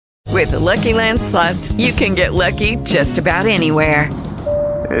With the Lucky Land Slots, you can get lucky just about anywhere.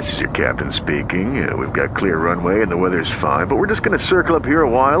 This is your captain speaking. We've got clear runway and the weather's fine, but we're just going to circle up here a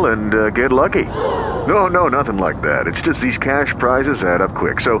while and get lucky. No, nothing like that. It's just these cash prizes add up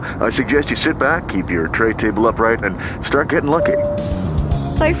quick. So I suggest you sit back, keep your tray table upright, and start getting lucky.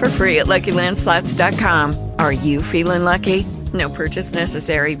 Play for free at LuckyLandSlots.com. Are you feeling lucky? No purchase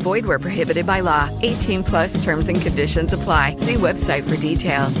necessary. Void where prohibited by law. 18 plus terms and conditions apply. See website for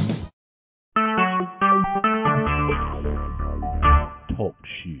details. Talk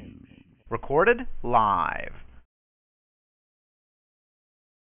shoes. Recorded live.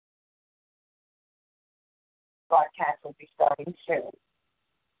 Broadcast will be starting soon.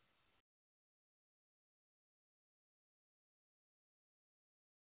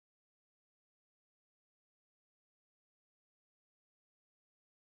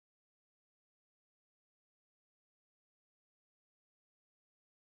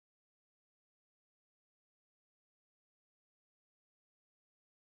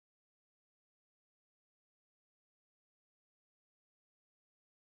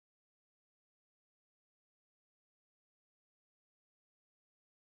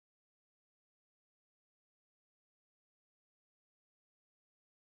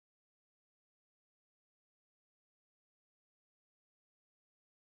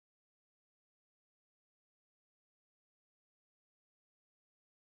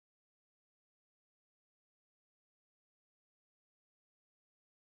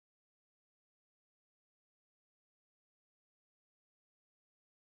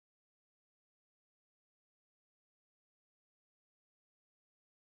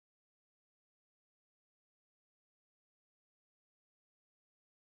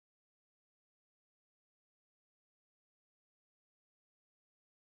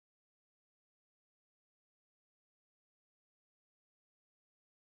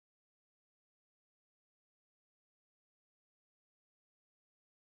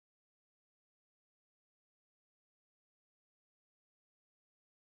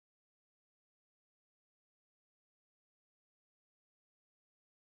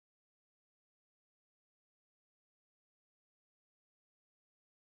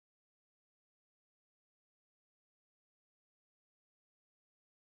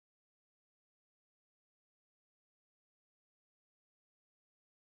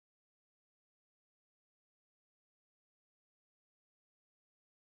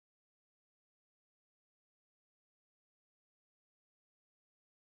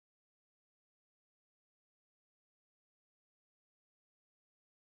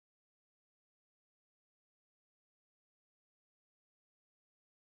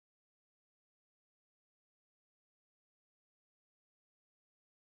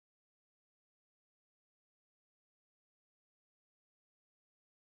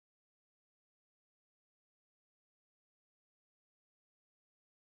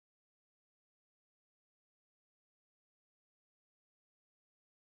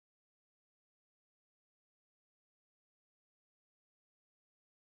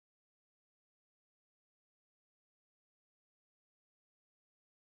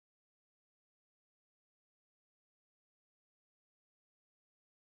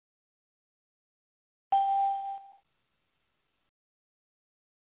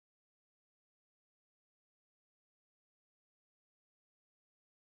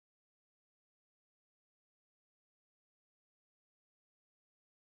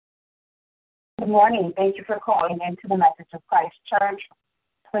 Good morning. Thank you for calling into the Message of Christ Church.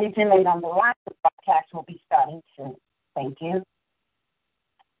 Please remain on the line. The broadcast will be starting soon. Thank you.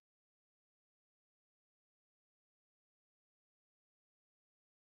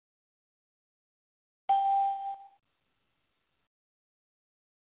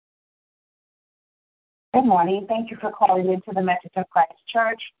 Good morning. Thank you for calling into the Message of Christ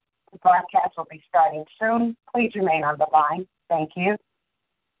Church. The broadcast will be starting soon. Please remain on the line. Thank you.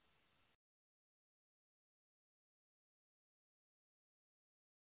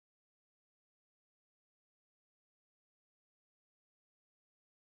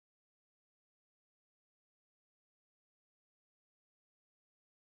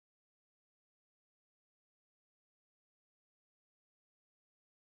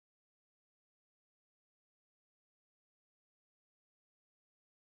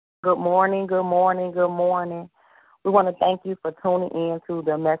 Good morning, good morning, good morning. We want to thank you for tuning in to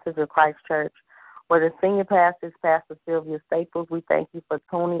the Message of Christ Church, where the senior pastor is Pastor Sylvia Staples. We thank you for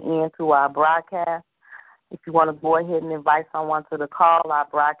tuning in to our broadcast. If you want to go ahead and invite someone to the call, our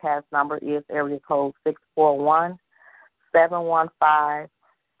broadcast number is area code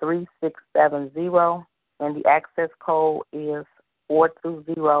 641-715-3670, and the access code is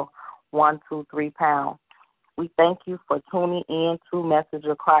 123 We thank you for tuning in to Message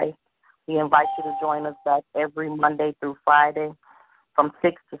of Christ. We invite you to join us back every Monday through Friday from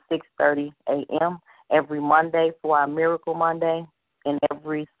 6 to 6:30 a.m., every Monday for our Miracle Monday, and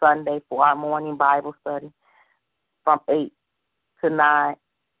every Sunday for our morning Bible study from 8 to 9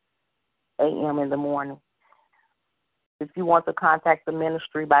 a.m. in the morning. If you want to contact the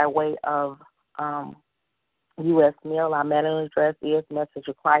ministry by way of U.S. mail, our mailing address is Message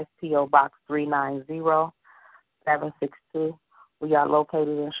of Christ, P.O. Box 390762. We are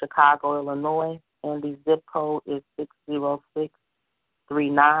located in Chicago, Illinois, and the zip code is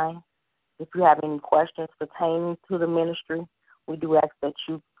 60639. If you have any questions pertaining to the ministry, we do ask that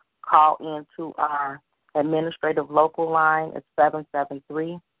you call in to our administrative local line at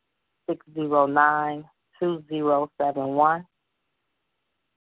 773-609-2071.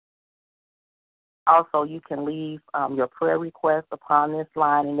 Also, you can leave your prayer requests upon this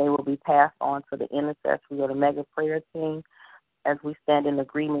line, and they will be passed on to the intercessory or the mega prayer team as we stand in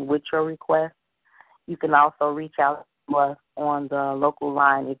agreement with your request. You can also reach out to us on the local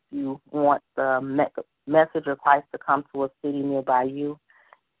line if you want the Message of Christ to come to a city nearby you.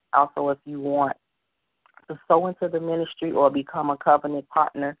 Also, if you want to sow into the ministry or become a covenant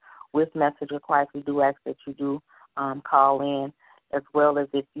partner with Message of Christ, we do ask that you do call in, as well as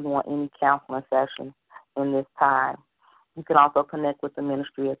if you want any counseling sessions in this time. You can also connect with the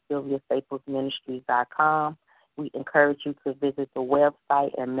ministry at SylviaStaplesMinistries.com. We encourage you to visit the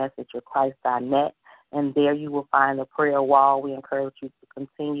website at messageofchrist.net, and there you will find a prayer wall. We encourage you to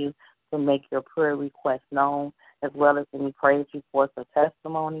continue to make your prayer requests known, as well as any praise reports or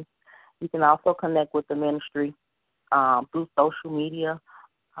testimonies. You can also connect with the ministry through social media.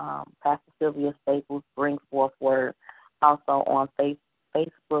 Pastor Sylvia Staples brings forth word. Also on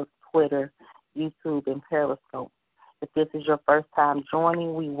Facebook, Twitter, YouTube, and Periscope. If this is your first time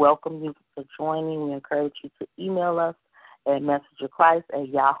joining, we welcome you to joining. We encourage you to email us at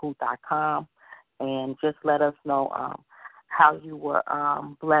messageofchrist@yahoo.com and just let us know how you were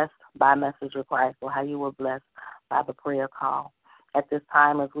blessed by Message of Christ or how you were blessed by the prayer call. At this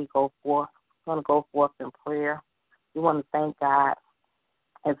time, as we go forth, we're going to go forth in prayer. We want to thank God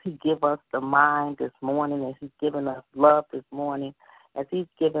as He give us the mind this morning, as He's given us love this morning, as He's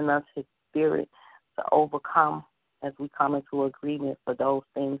given us His Spirit to overcome as we come into agreement for those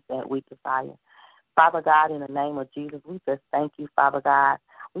things that we desire. Father God, in the name of Jesus, we just thank you, Father God.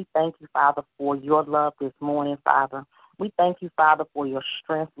 We thank you, Father, for your love this morning, Father. We thank you, Father, for your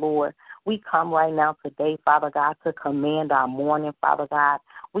strength, Lord. We come right now today, Father God, to command our morning, Father God.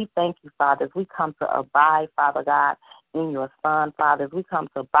 We thank you, Father, as we come to abide, Father God, in your Son, Father, as we come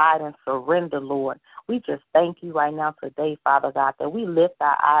to abide and surrender, Lord. We just thank you right now today, Father God, that we lift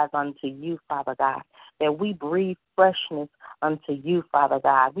our eyes unto you, Father God, that we breathe freshness unto you, Father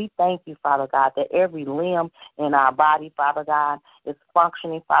God. We thank you, Father God, that every limb in our body, Father God, is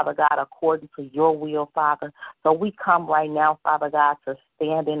functioning, Father God, according to your will, Father. So we come right now, Father God, to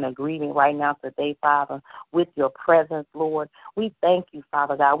stand in agreement right now today, Father, with your presence, Lord. We thank you,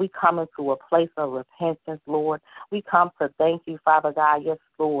 Father God. We come into a place of repentance, Lord. We come to thank you, Father God, yes,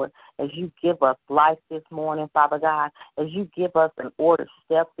 Lord, as you give us life this morning, Father God, as you give us an ordered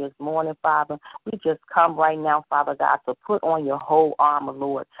step this morning, Father. We just come right now, Father God, to put on your whole armor,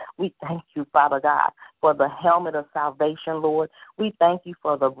 Lord. We thank you, Father God, for the helmet of salvation, Lord. We thank you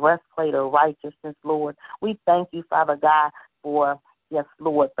for the breastplate of righteousness, Lord. We thank you, Father God, for, yes,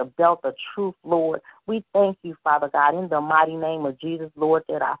 Lord, the belt of truth, Lord. We thank you, Father God, in the mighty name of Jesus, Lord,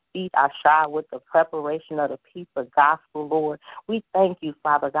 that our feet are shod with the preparation of the peace of gospel, Lord. We thank you,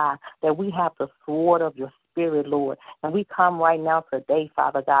 Father God, that we have the sword of your Spirit, Lord. And we come right now today,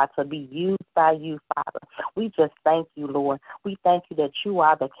 Father God, to be used by you, Father. We just thank you, Lord. We thank you that you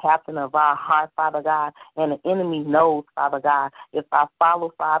are the captain of our heart, Father God, and the enemy knows, Father God, if I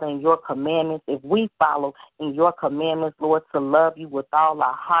follow, Father, in your commandments, if we follow in your commandments, Lord, to love you with all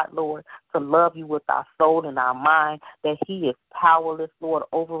our heart, Lord, to love you with our soul and our mind, that he is powerless, Lord,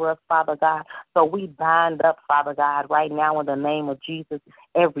 over us, Father God. So we bind up, Father God, right now in the name of Jesus,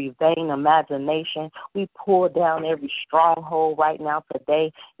 every vain imagination. We pull down every stronghold right now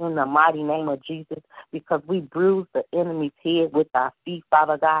today in the mighty name of Jesus, because we bruise the enemy's head with our feet,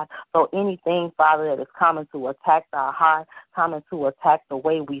 Father God. So anything, Father, that is coming to attack our heart, coming to attack the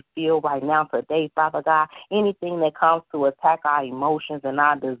way we feel right now today, Father God, anything that comes to attack our emotions and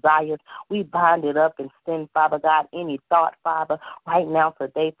our desires, we bind it up and send, Father God, any thought, Father, right now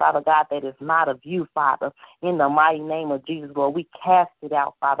today, Father God, that is not of you, Father. In the mighty name of Jesus, Lord, we cast it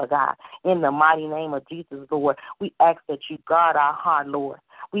out, Father God. In the mighty name of Jesus, Lord, we ask that you guard our heart, Lord.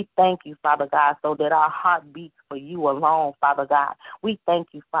 We thank you, Father God, so that our heart beats for you alone, Father God. We thank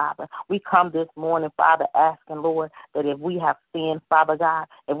you, Father. We come this morning, Father, asking, Lord, that if we have sinned, Father God,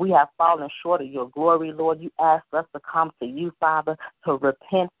 if we have fallen short of your glory, Lord, you ask us to come to you, Father, to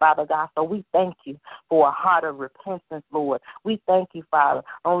repent, Father God. So we thank you for a heart of repentance, Lord. We thank you, Father.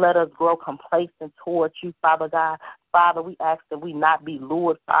 Don't let us grow complacent towards you, Father God. Father, we ask that we not be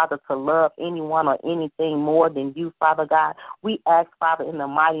lured, Father, to love anyone or anything more than you, Father God. We ask, Father, in the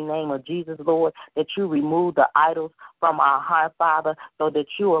mighty name of Jesus, Lord, that you remove the idols from our heart, Father, so that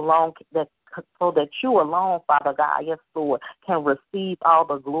you alone, Father God, yes, Lord, can receive all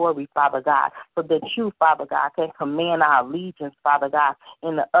the glory, Father God, so that you, Father God, can command our allegiance, Father God,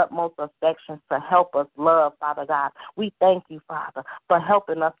 in the utmost affections to help us love, Father God. We thank you, Father, for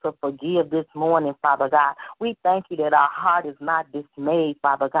helping us to forgive this morning, Father God. We thank you that our heart is not dismayed,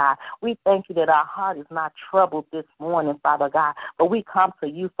 Father God. We thank you that our heart is not troubled this morning, Father God, but we come to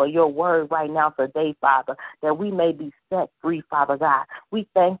you for your word right now today, Father, that we may be set free, Father God. We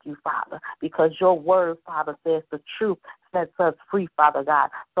thank you, Father, because your word, Father, says the truth sets us free, Father God.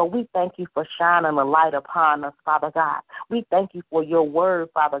 So we thank you for shining a light upon us, Father God. We thank you for your word,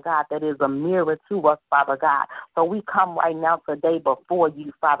 Father God, that is a mirror to us, Father God. So we come right now today before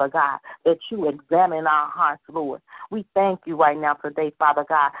you, Father God, that you examine our hearts, Lord. We thank you right now today, Father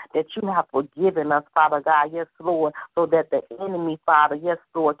God, that you have forgiven us, Father God, yes, Lord, so that the enemy, Father, yes,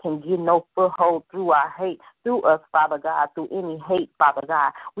 Lord, can get no foothold through our hate, through us, Father God, through any hate, Father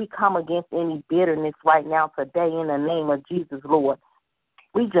God. We come against any bitterness right now today in the name of Jesus, Lord.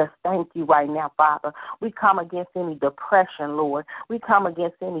 We just thank you right now, Father. We come against any depression, Lord. We come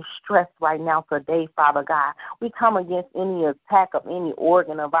against any stress right now today, Father God. We come against any attack of any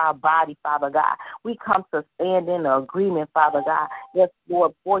organ of our body, Father God. We come to stand in agreement, Father God. Yes,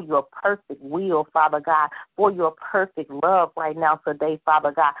 Lord, for your perfect will, Father God, for your perfect love right now today,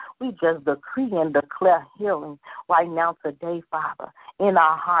 Father God. We just decree and declare healing right now today, Father, in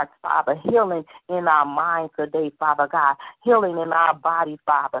our hearts, Father, healing in our minds today, Father God, healing in our bodies,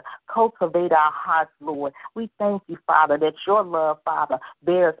 Father. Cultivate our hearts, Lord. We thank you, Father, that your love, Father,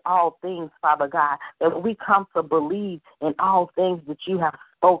 bears all things, Father God, that we come to believe in all things that you have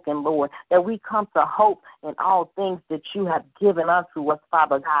spoken, Lord, that we come to hope in all things that you have given unto us,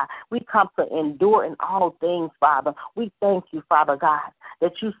 Father God. We come to endure in all things, Father. We thank you, Father God,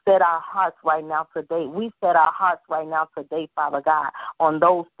 that you set our hearts right now today. We set our hearts right now today, Father God, on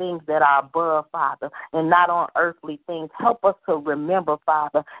those things that are above, Father, and not on earthly things. Help us to remember,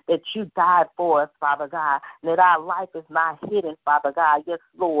 Father, that you died for us, Father God, and that our life is not hidden, Father God. Yes,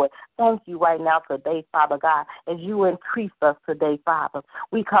 Lord. Thank you right now today, Father God, as you increase us today, Father.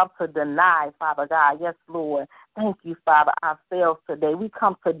 We come to deny, Father God. Yes, Lord. Thank you, Father, ourselves today. We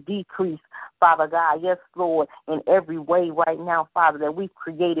come to decrease, Father God. Yes, Lord, in every way right now, Father, that we've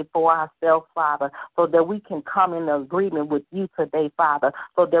created for ourselves, Father, so that we can come in agreement with you today, Father,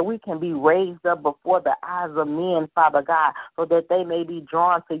 so that we can be raised up before the eyes of men, Father God, so that they may be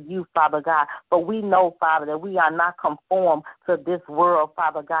drawn to you, Father God. But we know, Father, that we are not conformed to this world,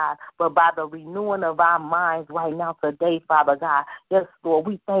 Father God, but by the renewing of our minds right now today, Father God. Yes, Lord,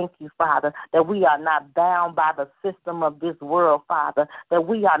 we thank you, Father, that we are not bound by the system of this world, Father, that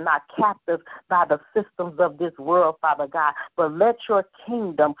we are not captive by the systems of this world, Father God, but let your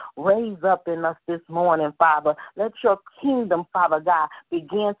kingdom raise up in us this morning, Father. Let your kingdom, Father God,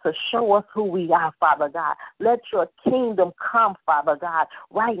 begin to show us who we are, Father God. Let your kingdom come, Father God,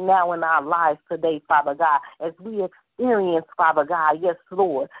 right now in our lives today, Father God, as we experience, Father God, yes,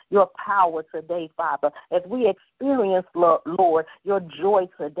 Lord, your power today, Father, as we experience, Lord, your joy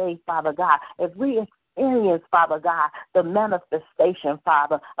today, Father God, as we experience, Father God, the manifestation,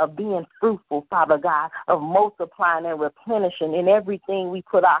 Father, of being fruitful, Father God, of multiplying and replenishing in everything we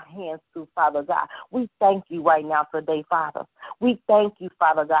put our hands to, Father God. We thank you right now today, Father. We thank you,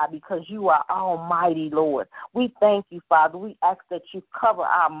 Father God, because you are almighty, Lord. We thank you, Father. We ask that you cover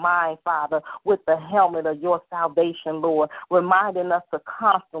our mind, Father, with the helmet of your salvation, Lord, reminding us to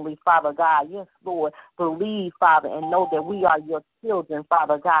constantly, Father God, yes, Lord, believe, Father, and know that we are your children,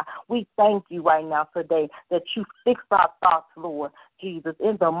 Father God. We thank you right now today that you fix our thoughts, Lord Jesus,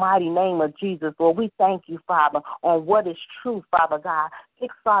 in the mighty name of Jesus, Lord. We thank you, Father, on what is true, Father God.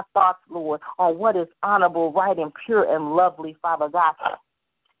 Fix our thoughts, Lord, on what is honorable, right, and pure and lovely, Father God.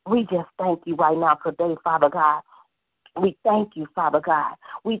 We just thank you right now today, Father God. We thank you, Father God.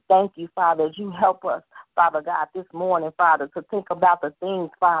 We thank you, Father, as you help us, Father God, this morning, Father, to think about the things,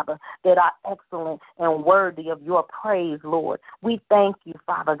 Father, that are excellent and worthy of your praise, Lord. We thank you,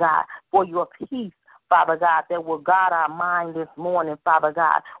 Father God, for your peace, Father God, that will guard our mind this morning, Father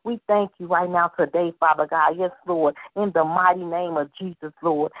God. We thank you right now today, Father God. Yes, Lord, in the mighty name of Jesus,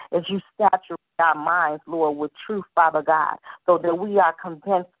 Lord, as you saturate our minds, Lord, with truth, Father God, so that we are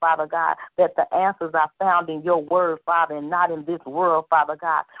convinced, Father God, that the answers are found in your word, Father, and not in this world, Father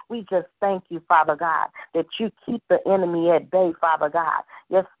God. We just thank you, Father God, that you keep the enemy at bay, Father God.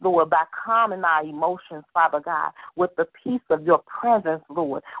 Yes, Lord, by calming our emotions, Father God, with the peace of your presence,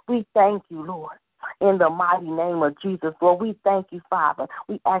 Lord. We thank you, Lord. In the mighty name of Jesus, Lord, we thank you, Father.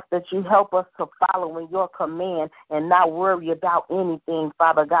 We ask that you help us to follow in your command and not worry about anything,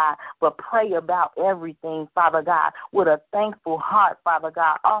 Father God, but pray about everything, Father God, with a thankful heart, Father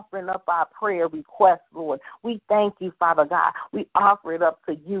God, offering up our prayer requests, Lord. We thank you, Father God. We offer it up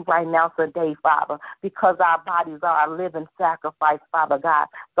to you right now today, Father, because our bodies are a living sacrifice, Father God.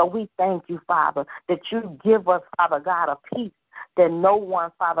 So we thank you, Father, that you give us, Father God, a peace that no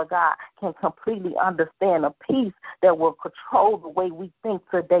one, Father God, can completely understand, a peace that will control the way we think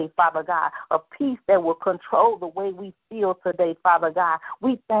today, Father God, a peace that will control the way we feel today, Father God.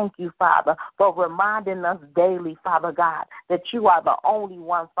 We thank you, Father, for reminding us daily, Father God, that you are the only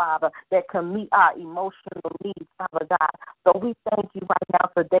one, Father, that can meet our emotional needs, Father God. So we thank you right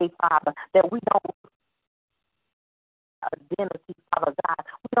now today, Father, that we don't identity, Father God.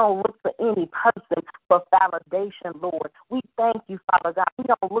 We don't look to any person for validation, Lord. We thank you, Father God. We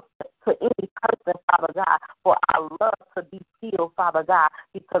don't look to any person, Father God, for our love to be filled, Father God,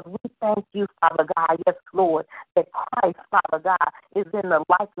 because we thank you, Father God, yes, Lord, that Christ, Father God, is in the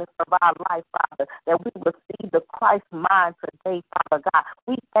likeness of our life, Father, that we will see the Christ mind today, Father God.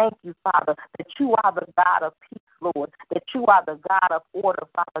 We thank you, Father, that you are the God of peace, Lord, that you are the God of order,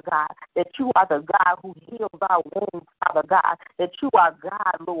 Father God, that you are the God who heals our wounds, Father God, that you are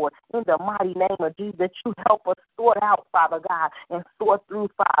God, Lord, in the mighty name of Jesus, that you help us sort out, Father God, and sort through,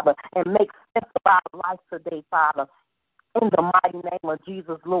 Father, and make sense of our life today, Father. In the mighty name of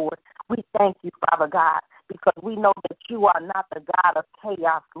Jesus, Lord, we thank you, Father God, because we know that you are not the God of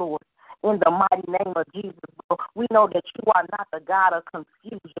chaos, Lord. In the mighty name of Jesus, Lord, we know that you are not the God of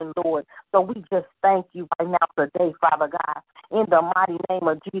confusion, Lord. So we just thank you right now today, Father God. In the mighty name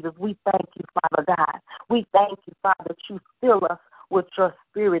of Jesus, we thank you, Father God. We thank you, Father, that you fill us with your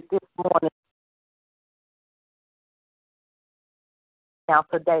spirit this morning. Now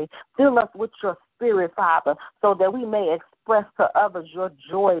today, fill us with your spirit, Father, so that we may express to others your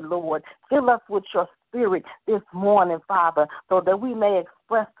joy, Lord. Fill us with your spirit this morning, Father, so that we may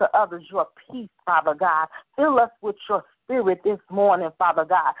express to others your peace, Father God. Fill us with your spirit this morning, Father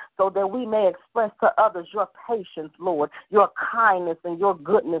God, so that we may express to others your patience, Lord, your kindness and your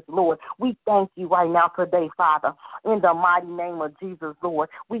goodness, Lord. We thank you right now today, Father, in the mighty name of Jesus, Lord.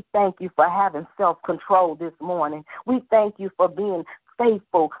 We thank you for having self-control this morning. We thank you for being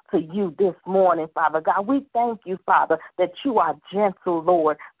faithful to you this morning, Father God. We thank you, Father, that you are gentle,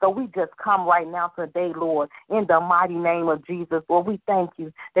 Lord. So we just come right now today, Lord, in the mighty name of Jesus. Lord, we thank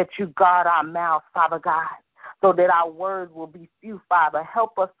you that you guard our mouths, Father God, so that our words will be few, Father.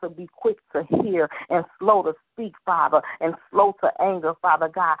 Help us to be quick to hear and slow to speak, Father, and slow to anger, Father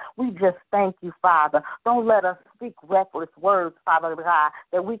God. We just thank you, Father. Don't let us speak reckless words, Father God,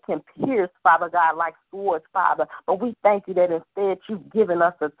 that we can pierce, Father God, like swords, Father. But we thank you that instead you've given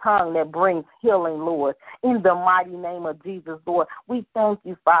us a tongue that brings healing, Lord. In the mighty name of Jesus, Lord, we thank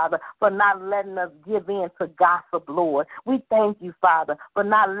you, Father, for not letting us give in to gossip, Lord. We thank you, Father, for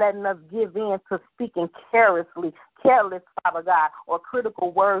not letting us give in to speaking careless, Father God, or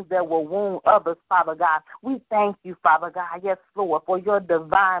critical words that will wound others, Father God. We thank you, Father God, yes, Lord, for your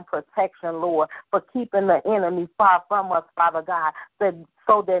divine protection, Lord, for keeping the enemy far from us, Father God,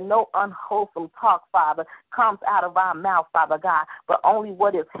 so that no unwholesome talk, Father, comes out of our mouth, Father God, but only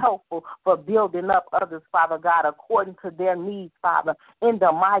what is helpful for building up others, Father God, according to their needs, Father. In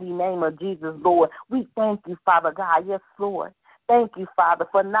the mighty name of Jesus, Lord, we thank you, Father God, yes, Lord. Thank you, Father,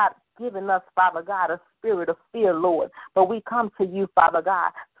 for not giving us, Father God, a spirit of fear, Lord. But we come to you, Father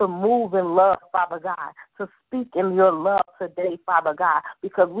God, to move in love, Father God, to speak in your love today, Father God,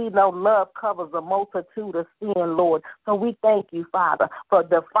 because we know love covers a multitude of sin, Lord. So we thank you, Father, for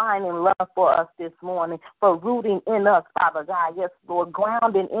defining love for us this morning, for rooting in us, Father God, yes, Lord,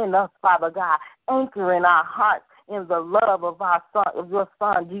 grounding in us, Father God, anchoring our hearts in the love of our Son, of your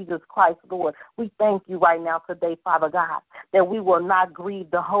Son, Jesus Christ, Lord. We thank you right now today, Father God, that we will not grieve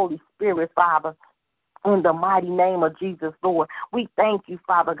the Holy Spirit, Father. In the mighty name of Jesus, Lord, we thank you,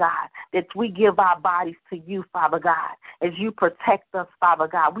 Father God, that we give our bodies to you, Father God, as you protect us, Father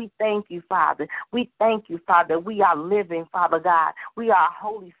God. We thank you, Father. We thank you, Father, that we are living, Father God. We are a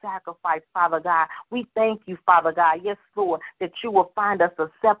holy sacrifice, Father God. We thank you, Father God, yes, Lord, that you will find us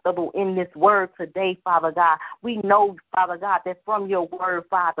acceptable in this word today, Father God. We know, Father God, that from your word,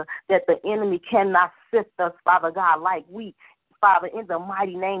 Father, that the enemy cannot sift us, Father God, like wheat. Father, in the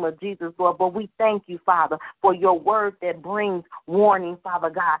mighty name of Jesus, Lord. But we thank you, Father, for your word that brings warning,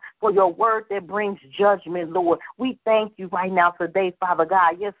 Father God, for your word that brings judgment, Lord. We thank you right now today, Father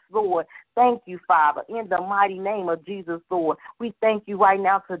God. Yes, Lord. Thank you, Father, in the mighty name of Jesus, Lord. We thank you right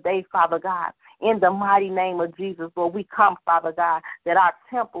now today, Father God. In the mighty name of Jesus, Lord, we come, Father God, that our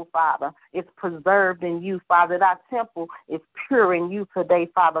temple, Father, is preserved in you, Father, that our temple is pure in you today,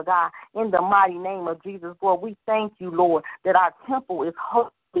 Father God. In the mighty name of Jesus, Lord, we thank you, Lord, that our temple is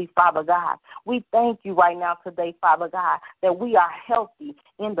holy, Father God. We thank you right now today, Father God, that we are healthy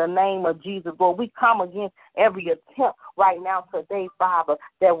in the name of Jesus. Lord, we come against every attempt right now today, Father,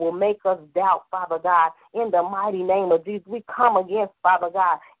 that will make us doubt, Father God. In the mighty name of Jesus, we come against, Father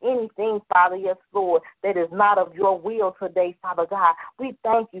God, anything, Father, yes, Lord, that is not of your will today, Father God. We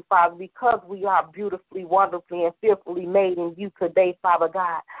thank you, Father, because we are beautifully, wonderfully, and fearfully made in you today, Father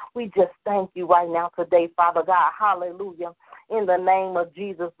God. We just thank you right now today, Father God. Hallelujah. In the name of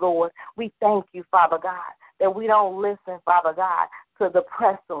Jesus, Lord, we thank you, Father God, that we don't listen, Father God, to the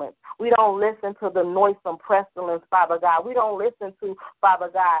pestilence. We don't listen to the noisome pestilence, Father God. We don't listen to, Father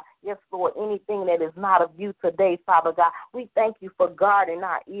God, yes, Lord, anything that is not of you today, Father God. We thank you for guarding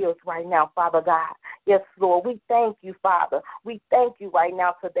our ears right now, Father God. Yes, Lord, we thank you, Father. We thank you right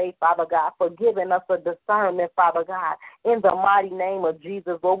now today, Father God, for giving us a discernment, Father God, in the mighty name of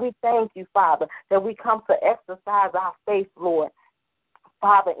Jesus, Lord. We thank you, Father, that we come to exercise our faith, Lord.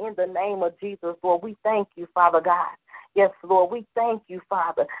 Father, in the name of Jesus, Lord, we thank you, Father God. Yes, Lord, we thank you,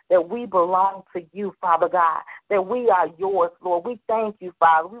 Father, that we belong to you, Father God, that we are yours, Lord. We thank you,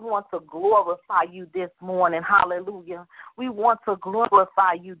 Father. We want to glorify you this morning. Hallelujah. We want to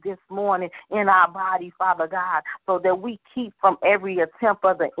glorify you this morning in our body, Father God, so that we keep from every attempt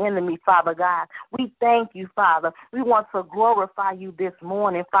of the enemy, Father God. We thank you, Father. We want to glorify you this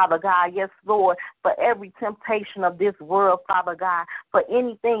morning, Father God. Yes, Lord, for every temptation of this world, Father God, for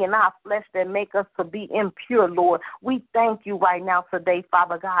anything in our flesh that make us to be impure, Lord. We thank you right now today,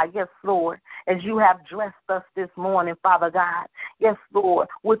 Father God. Yes, Lord, as you have dressed us this morning, Father God. Yes, Lord,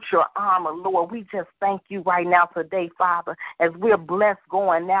 with your armor, Lord. We just thank you right now today, Father, as we're blessed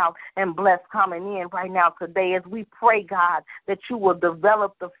going out and blessed coming in right now today, as we pray, God, that you will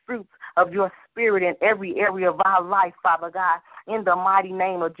develop the fruits of your spirit in every area of our life, Father God, in the mighty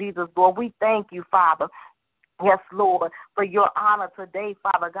name of Jesus, Lord. We thank you, Father. Yes, Lord, for your honor today,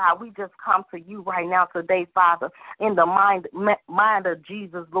 Father God. We just come to you right now today, Father, in the mind of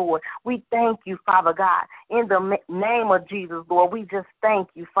Jesus, Lord. We thank you, Father God, in the name of Jesus, Lord. We just thank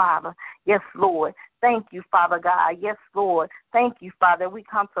you, Father. Yes, Lord. Thank you, Father God. Yes, Lord. Thank you, Father. We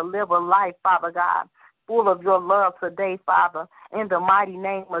come to live a life, Father God, full of your love today, Father, in the mighty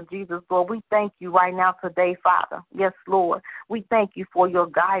name of Jesus, Lord. We thank you right now today, Father. Yes, Lord. We thank you for your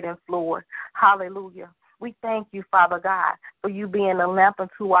guidance, Lord. Hallelujah. We thank you, Father God, for you being a lamp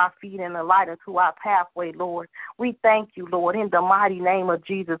unto our feet and a light unto our pathway, Lord. We thank you, Lord, in the mighty name of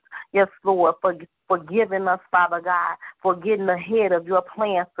Jesus. Yes, Lord, for giving us, Father God, for getting ahead of your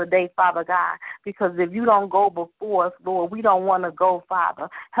plans today, Father God, because if you don't go before us, Lord, we don't want to go, Father.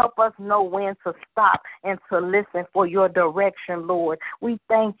 Help us know when to stop and to listen for your direction, Lord. We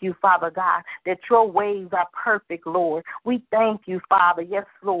thank you, Father God, that your ways are perfect, Lord. We thank you, Father, yes,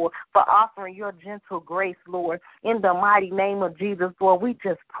 Lord, for offering your gentle grace, Lord, in the mighty name of Jesus, Lord. We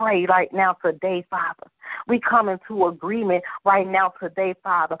just pray right now today, Father. We come into agreement right now today,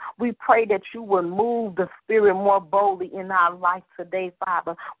 Father. We pray that you will move the Spirit more boldly in our life today,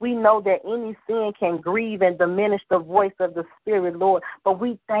 Father. We know that any sin can grieve and diminish the voice of the Spirit, Lord, but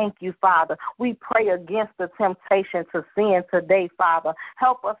we thank you, Father. We pray against the temptation to sin today, Father.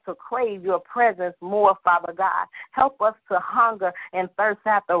 Help us to crave your presence more, Father God. Help us to hunger and thirst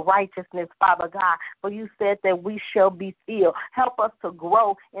after righteousness, Father God, for you said that we shall be filled. Help us to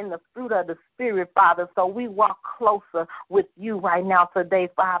grow in the fruit of the Spirit, Father, so we walk closer with you right now today,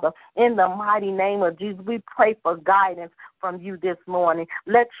 Father. In the mighty name of Jesus, we pray for guidance from you this morning.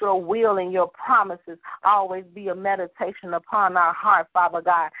 Let your will and your promises always be a meditation upon our heart, Father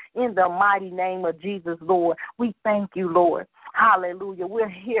God. In the mighty name of Jesus, Lord, we thank you, Lord. Hallelujah. We're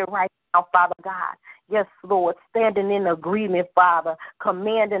here right now, Father God. Yes, Lord, standing in agreement, Father,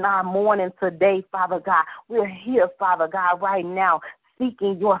 commanding our morning today, Father God. We're here, Father God, right now,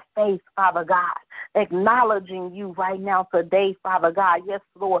 seeking your face, Father God, acknowledging you right now today, Father God. Yes,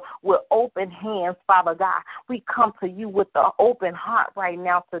 Lord, with open hands, Father God. We come to you with an open heart right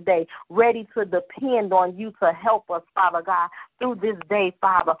now today, ready to depend on you to help us, Father God, through this day,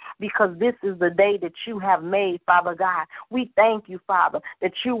 Father, because this is the day that you have made, Father God. We thank you, Father,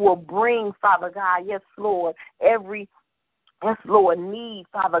 that you will bring, Father God, yes, Lord, yes, Lord, need,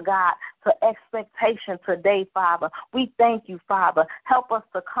 Father God, to expectation today, Father. We thank you, Father. Help us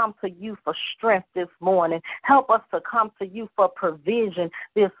to come to you for strength this morning. Help us to come to you for provision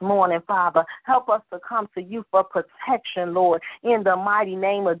this morning, Father. Help us to come to you for protection, Lord, in the mighty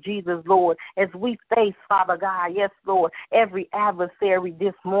name of Jesus, Lord, as we face, Father God, yes, Lord, every adversary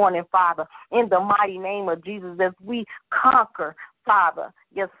this morning, Father, in the mighty name of Jesus, as we conquer, Father,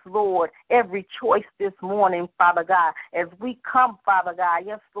 yes, Lord, every choice this morning, Father God, as we come, Father God,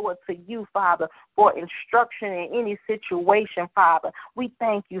 yes, Lord, to you, Father, for instruction in any situation, Father. We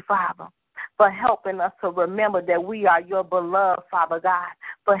thank you, Father, for helping us to remember that we are your beloved, Father God,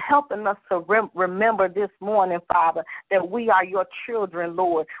 for helping us to remember this morning, Father, that we are your children,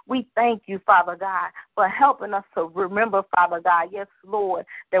 Lord. We thank you, Father God, for helping us to remember, Father God, yes, Lord,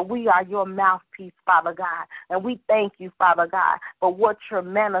 that we are your mouthpiece, Father God. And we thank you, Father God, for what you're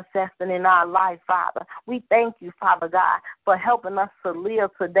manifesting in our life, Father. We thank you, Father God, for helping us to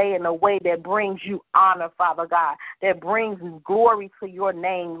live today in a way that brings you honor, Father God, that brings glory to your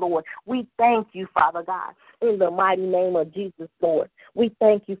name, Lord. We thank you, Father God, in the mighty name of Jesus, Lord. We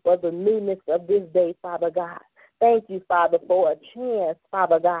thank you for the newness of this day, Father God. Thank you, Father, for a chance,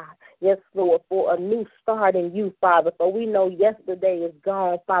 Father God. Yes, Lord, for a new start in you, Father. For we know yesterday is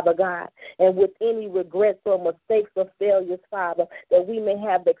gone, Father God. And with any regrets or mistakes or failures, Father, that we may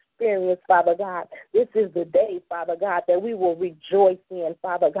have experienced, Father God, this is the day, Father God, that we will rejoice in,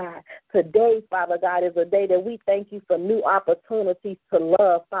 Father God. Today, Father God, is a day that we thank you for new opportunities to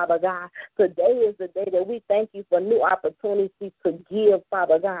love, Father God. Today is the day that we thank you for new opportunities to give,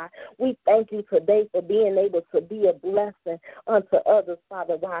 Father God. We thank you today for being able to be a blessing unto others,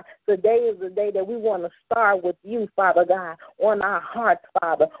 Father God. Today is the day that we want to start with you, Father God, on our hearts,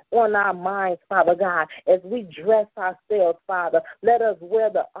 Father, on our minds, Father God, as we dress ourselves, Father. Let us wear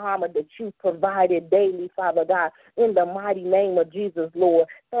the armor that you provided daily, Father God, in the mighty name of Jesus, Lord.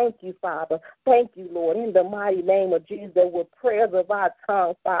 Thank you, Father. Thank you, Lord, in the mighty name of Jesus, with prayers of our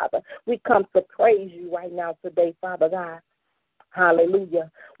tongue, Father. We come to praise you right now today, Father God.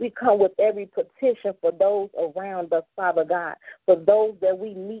 Hallelujah. We come with every petition for those around us, Father God, for those that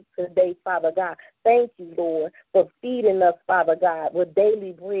we meet today, Father God. Thank you, Lord, for feeding us, Father God, with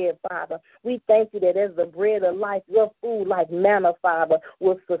daily bread, Father. We thank you that as the bread of life, your food like manna, Father,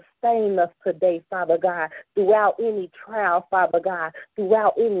 will sustain us today, Father God, throughout any trial, Father God,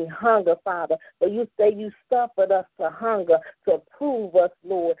 throughout any hunger, Father. For you say you suffered us to hunger to prove us,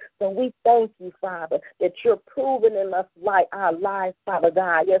 Lord. So we thank you, Father, that you're proving in us like our lives, Father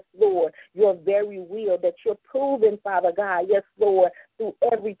God. Yes, Lord, your very will, that you're proving, Father God. Yes, Lord, through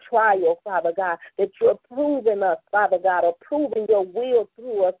every trial, Father God, that you're proving us, Father God, or proving your will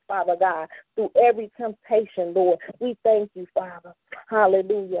through us, Father God, through every temptation, Lord. We thank you, Father.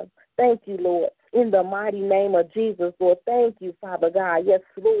 Hallelujah. Thank you, Lord. In the mighty name of Jesus, Lord. Thank you, Father God. Yes,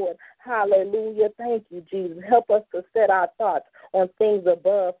 Lord. Hallelujah. Thank you, Jesus. Help us to set our thoughts on things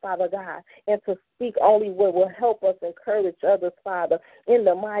above, Father God, and to speak only what will help us encourage others, Father. In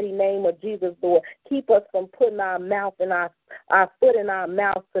the mighty name of Jesus, Lord. Keep us from putting our mouth in our foot in our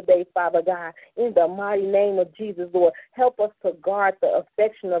mouth today, Father God. In the mighty name of Jesus, Lord. Help us to guard the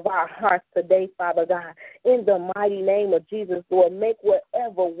affection of our hearts today, Father God. In the mighty name of Jesus, Lord. Make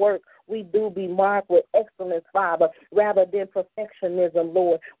whatever work we do be marked with excellence, Father, rather than perfectionism,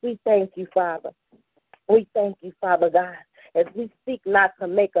 Lord. We thank you, Father. We thank you, Father God, as we seek not to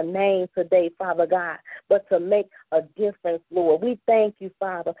make a name today, Father God, but to make a difference, Lord. We thank you,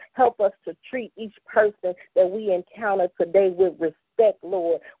 Father. Help us to treat each person that we encounter today with respect,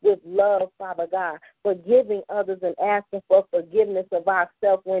 Lord, with love, Father God, forgiving others and asking for forgiveness of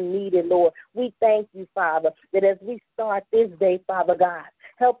ourselves when needed, Lord. We thank you, Father, that as we start this day, Father God,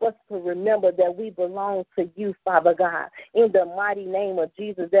 help us to remember that we belong to you, Father God, in the mighty name of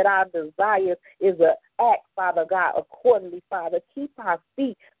Jesus, that our desires is an act, Father God, accordingly, Father. Keep our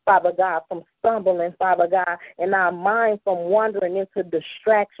feet, Father God, from stumbling, Father God, and our mind from wandering into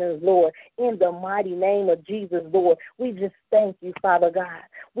distractions, Lord, in the mighty name of Jesus, Lord. We just thank you, Father God.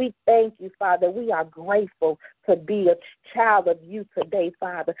 We thank you, Father. We are grateful to be a child of you today,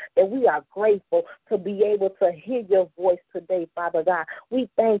 Father, that we are grateful to be able to hear your voice today, Father God. We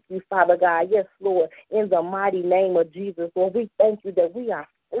thank you, Father God. Yes, Lord, in the mighty name of Jesus, Lord, we thank you that we are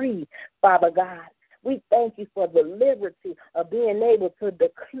free, Father God. We thank you for the liberty of being able to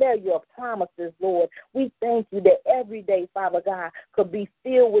declare your promises, Lord. We thank you that every day, Father God, could be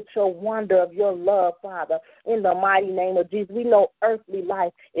filled with your wonder of your love, Father. In the mighty name of Jesus, we know earthly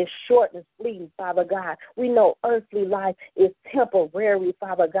life is short and fleeting, Father God. We know earthly life is temporary,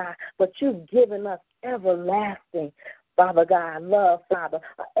 Father God, but you've given us everlasting, Father God, love, Father,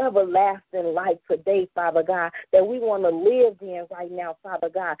 an everlasting life today, Father God, that we want to live in right now, Father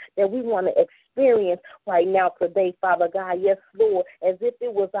God, that we want to experience right now today, Father God. Yes, Lord, as if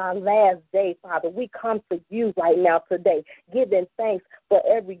it was our last day, Father. We come to you right now today, giving thanks for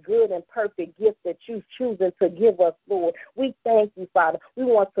every good and perfect gift that you've chosen to give us, Lord. We thank you, Father. We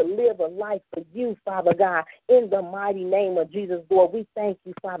want to live a life for you, Father God, in the mighty name of Jesus, Lord. We thank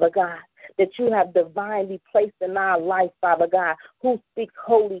you, Father God, that you have divinely placed in our life, Father God, who speaks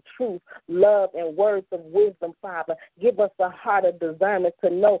holy truth, love, and words of wisdom, Father. Give us a heart of discernment to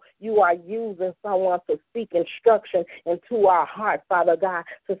know you are using someone to speak instruction into our heart, Father God,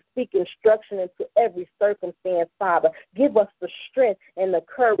 to speak instruction into every circumstance, Father. Give us the strength and the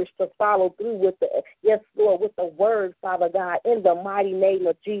courage to follow through with yes, Lord, with the word, Father God, in the mighty name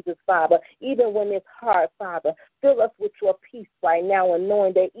of Jesus, Father. Even when it's hard, Father, fill us with your peace right now, and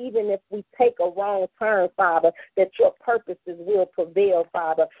knowing that even if we take a wrong turn, Father, that your purposes will prevail,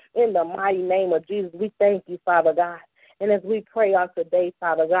 Father. In the mighty name of Jesus, we thank you, Father God. And as we pray on today,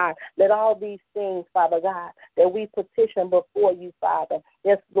 Father God, let all these things, Father God, that we petition before you, Father,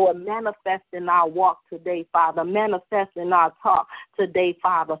 yes, Lord, manifest in our walk today, Father, manifest in our talk today,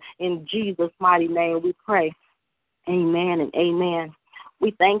 Father. In Jesus' mighty name we pray. Amen and amen.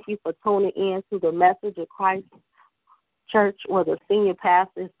 We thank you for tuning in to the Message of Christ Church, where the senior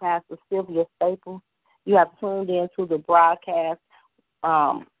pastor is Pastor Sylvia Staples. You have tuned in to the broadcast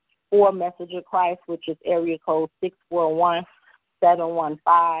for Message of Christ, which is area code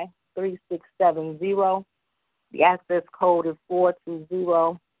 641-715-3670. The access code is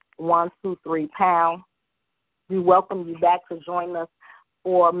 420-123#. We welcome you back to join us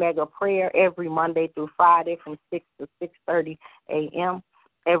for Mega Prayer every Monday through Friday from 6 to 6:30 a.m.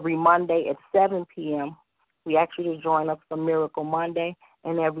 Every Monday at 7 p.m. We actually join us for Miracle Monday,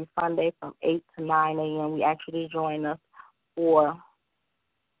 and every Sunday from 8 to 9 a.m. we actually join us for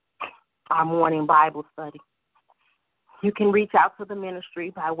our morning Bible study. You can reach out to the ministry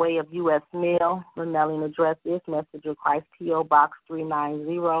by way of U.S. mail. The mailing address is Message of Christ, P.O. Box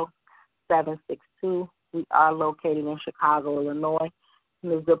 390-762. We are located in Chicago, Illinois,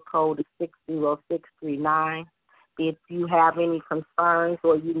 and the zip code is 60639. If you have any concerns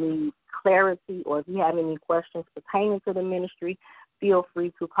or you need clarity, or if you have any questions pertaining to the ministry, feel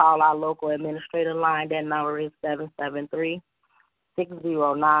free to call our local administrator line. That number is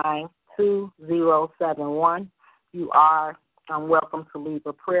 773-609-2071. You are welcome to leave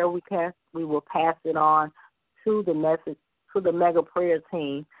a prayer request. We will pass it on to the Mega Prayer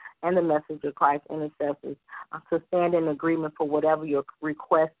team and the Message of Christ intercessors to stand in agreement for whatever your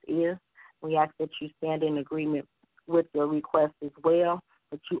request is. We ask that you stand in agreement with your request as well.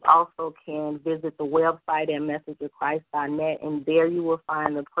 But you also can visit the website at messageofchrist.net, and there you will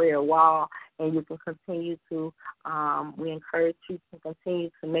find the prayer wall, and you can continue to, we encourage you to continue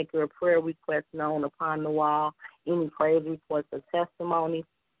to make your prayer requests known upon the wall, any praise reports or testimonies.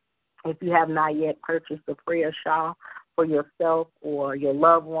 If you have not yet purchased a prayer shawl for yourself or your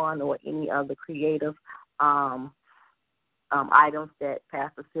loved one or any other creative items that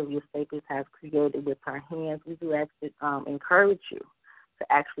Pastor Sylvia Staples has created with her hands, we do actually encourage you to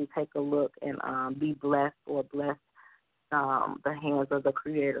actually take a look and be blessed or bless the hands of the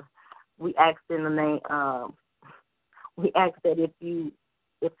Creator. We ask in the name. We ask that if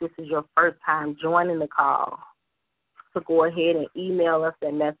this is your first time joining the call, to go ahead and email us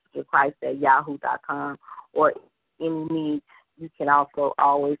at messageofchrist@yahoo.com, or any need. You can also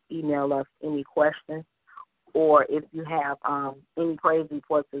always email us any questions, or if you have any praise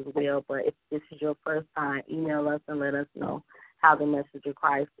reports as well. But if this is your first time, email us and let us know how the Message of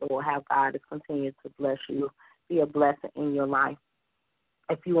Christ or how God is continuing to bless you, be a blessing in your life.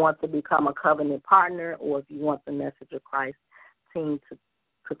 If you want to become a covenant partner, or if you want the Message of Christ team to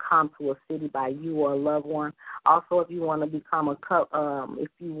come to a city by you or a loved one. Also, if you want to become an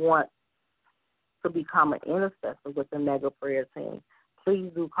intercessor with the Mega Prayer team, please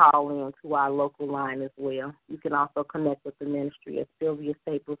do call in to our local line as well. You can also connect with the ministry at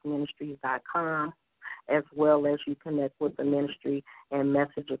SylviaStaplesMinistries.com, as well as you connect with the ministry at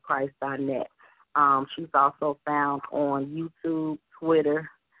MessageOfChrist.net. She's also found on YouTube,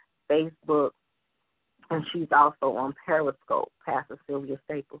 Twitter, Facebook, and she's also on Periscope, Pastor Sylvia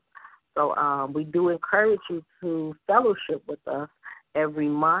Staples. So we do encourage you to fellowship with us every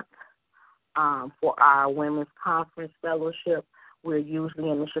month. for our women's conference fellowship. We're usually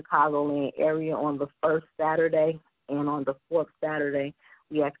in the Chicagoland area on the first Saturday, and on the fourth Saturday,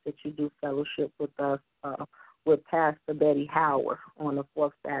 we ask that you do fellowship with us with Pastor Betty Howard on the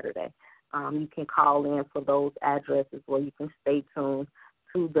fourth Saturday. You can call in for those addresses, where you can stay tuned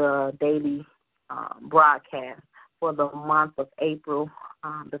to the daily broadcast. For the month of April,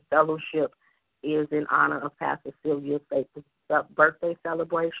 the fellowship is in honor of Pastor Sylvia Staples' birthday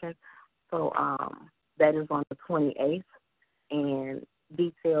celebration. So that is on the 28th, and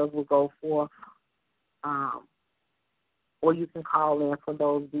details will go forth, or you can call in for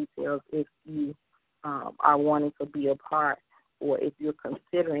those details if you are wanting to be a part, or if you're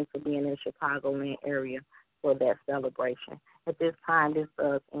considering to be in the Chicagoland area for that celebration. At this time, this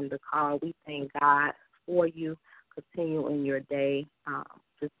does end the call. We thank God for you. Continue in your day,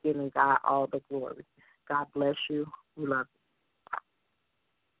 just giving God all the glory. God bless you. We love you.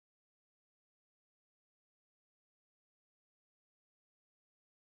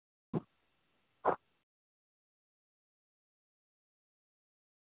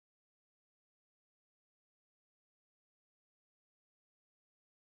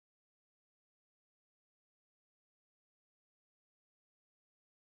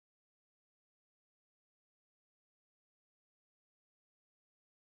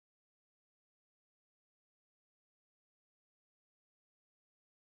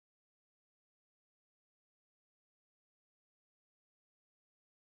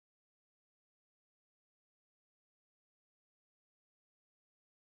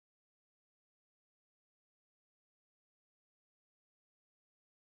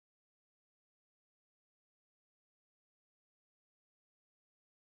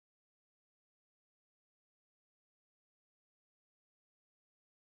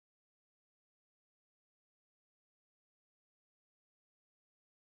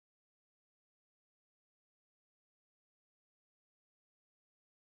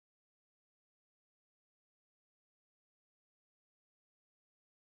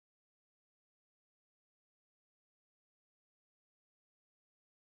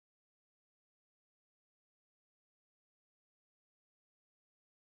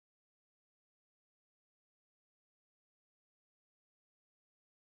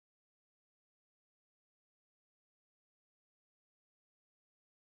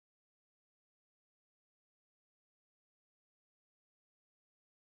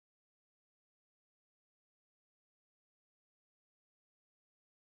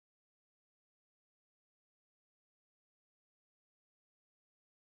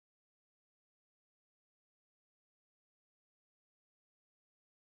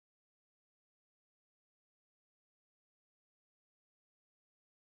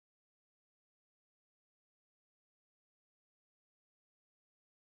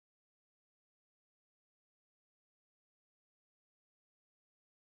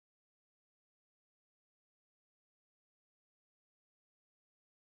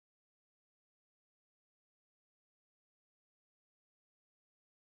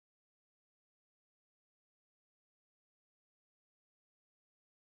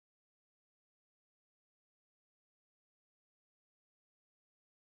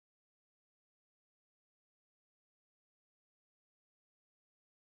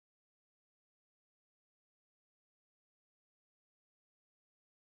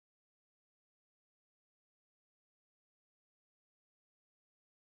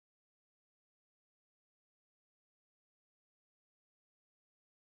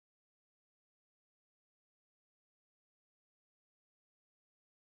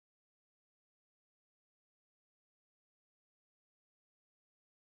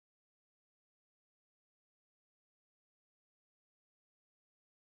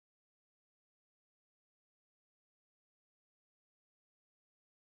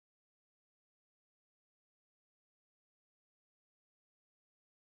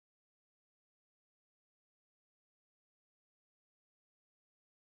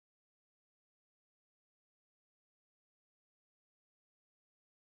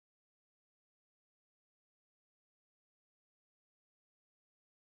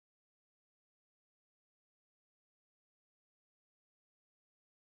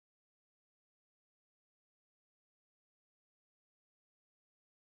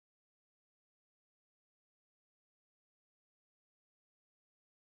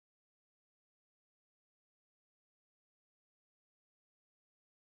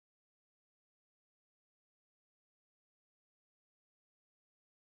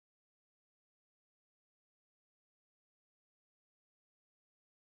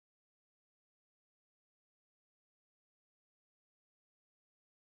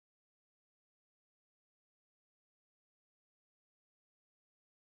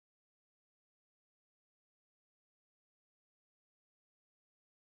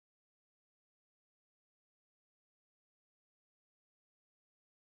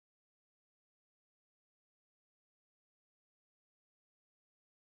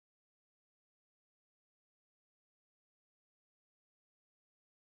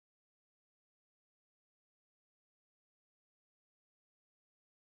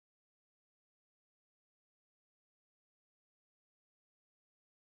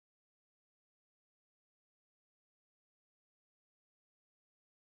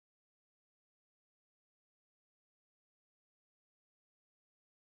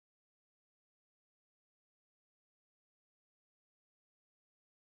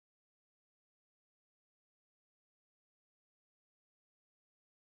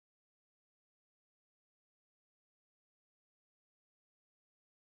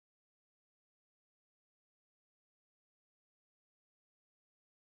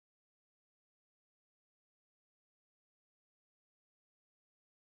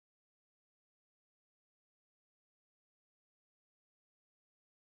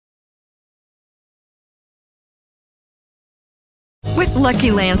 With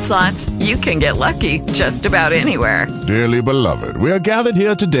Lucky Land Slots, you can get lucky just about anywhere. Dearly beloved, we are gathered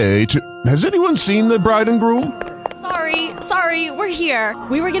here today to... Has anyone seen the bride and groom? Sorry, we're here.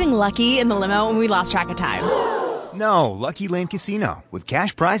 We were getting lucky in the limo and we lost track of time. No, Lucky Land Casino, with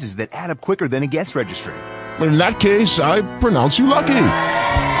cash prizes that add up quicker than a guest registry. In that case, I pronounce you lucky.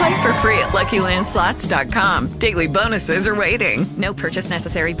 Play for free at LuckyLandSlots.com. Daily bonuses are waiting. No purchase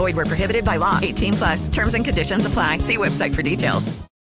necessary. Void where prohibited by law. 18+. Terms and conditions apply. See website for details.